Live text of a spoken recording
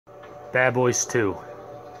Bad Boys 2.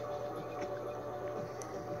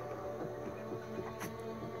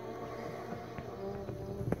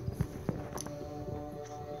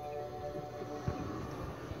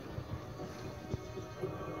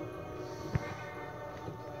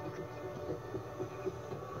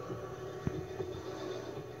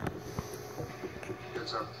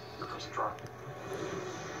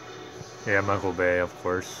 Yeah, Michael Bay, of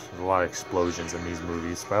course. There's a lot of explosions in these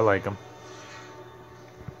movies, but I like them.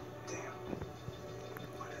 Damn.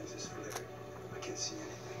 Why is this flicker? I can't see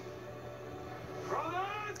anything.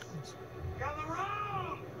 Brothers! Gather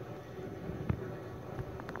round!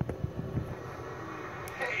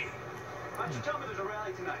 Hey! Why don't you tell me there's a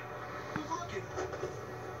rally tonight? Who's looking?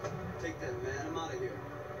 Take that, man. I'm out of here.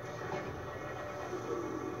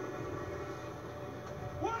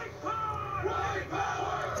 White power! White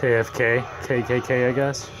power! KFK, KKK, I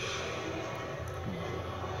guess.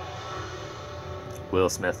 Will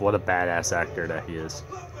Smith, what a badass actor that he is.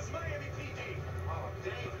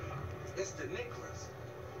 It's the Nicholas.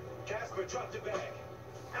 Casper, drop your bag.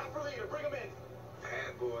 Alpha leader, bring him in.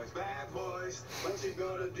 Bad boys, bad boys. What you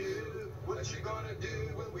gonna do? What you gonna do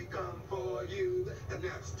when we come for you? The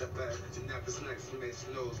next step back, the next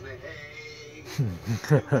exclamation knows me. Hey.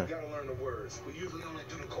 You gotta learn the words. We usually only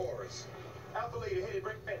do the chorus. Alpha leader, hit it,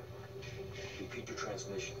 break in. Repeat your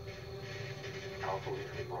transmission. Alpha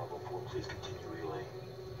leader, hit Bravo 4. Please continue relay.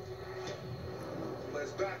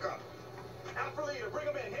 Let's back up. Alpha leader, bring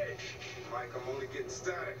him in, hit it. Mike, I'm only getting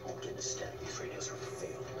static. I'm getting static. These radios are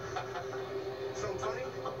failed. Something funny?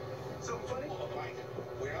 Something funny? Oh, Mike,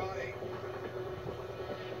 where are they?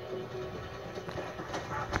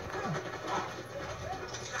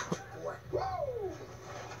 Whoa!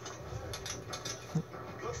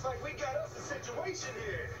 Looks like we got us a situation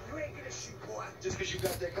here. You ain't gonna shoot, boy. Just because you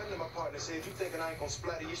got that gun to my partner says you thinking I ain't gonna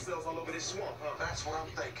splatter your spells all over this swamp, huh? That's what I'm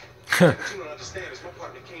thinking. What you don't understand is my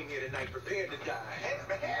partner came here tonight prepared to die.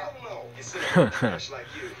 Hell no. Instead of a trash like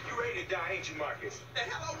you. You ready to die, ain't you, Marcus? The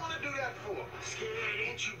hell I want to do that for? Scared,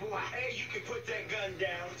 ain't you, boy? Hey, you can put that gun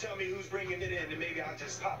down. Tell me who's bringing it in, and maybe I'll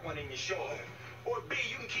just pop one in your shoulder. Or B,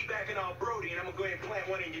 you can keep acting all Brody, and I'm gonna go ahead and plant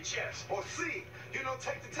one in your chest. Or C, you know,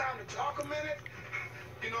 take the time to talk a minute.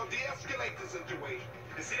 You know, de-escalate the situation.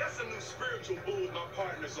 And see, that's some new spiritual bull my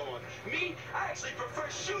partner's on. Me, I actually prefer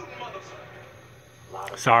shooting,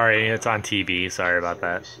 motherfucker. Sorry, it's on TV. Sorry about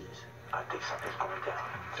that. I think something's going down.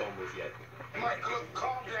 Don't move yet. Mike, look,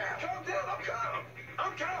 calm down. Calm down. I'm calm.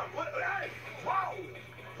 I'm calm. What? Hey, whoa,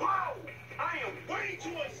 whoa! I am way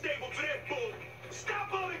too unstable for that bull.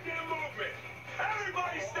 Stop all the damn movement.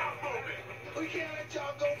 Everybody, stop moving. We can't let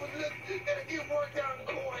y'all go for this. Gotta get worked out in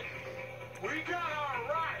court. We got our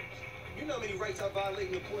rights. You know how many rights I violate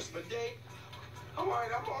in the course of a day? All right,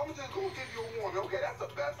 I'm just gonna give you a warning, okay? That's the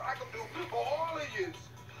best I can do for all of you,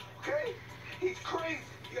 okay? He's crazy.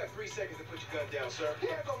 You got 3 seconds to put your gun down, sir. He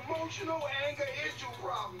has emotional anger issue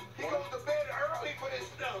problem. He goes to bed early for this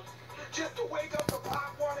stuff, just to wake up to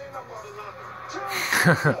pop one in a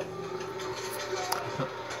motherfucker.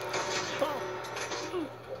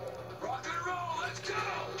 Rock and roll, let's go!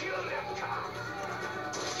 Kill them cops!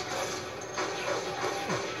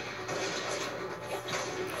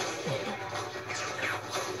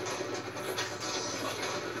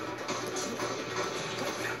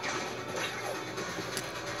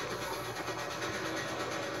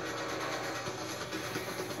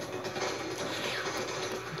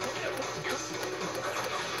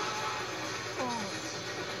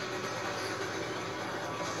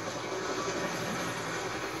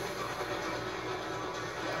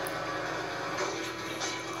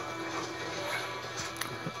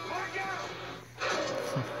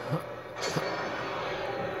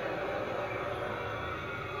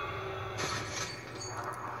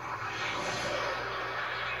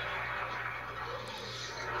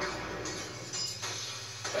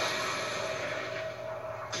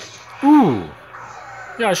 Ooh,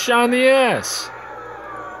 got shot in the ass.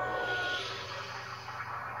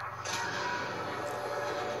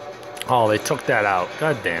 Oh, they took that out.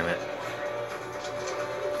 God damn it.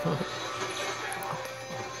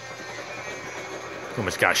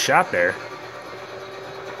 Almost got shot there.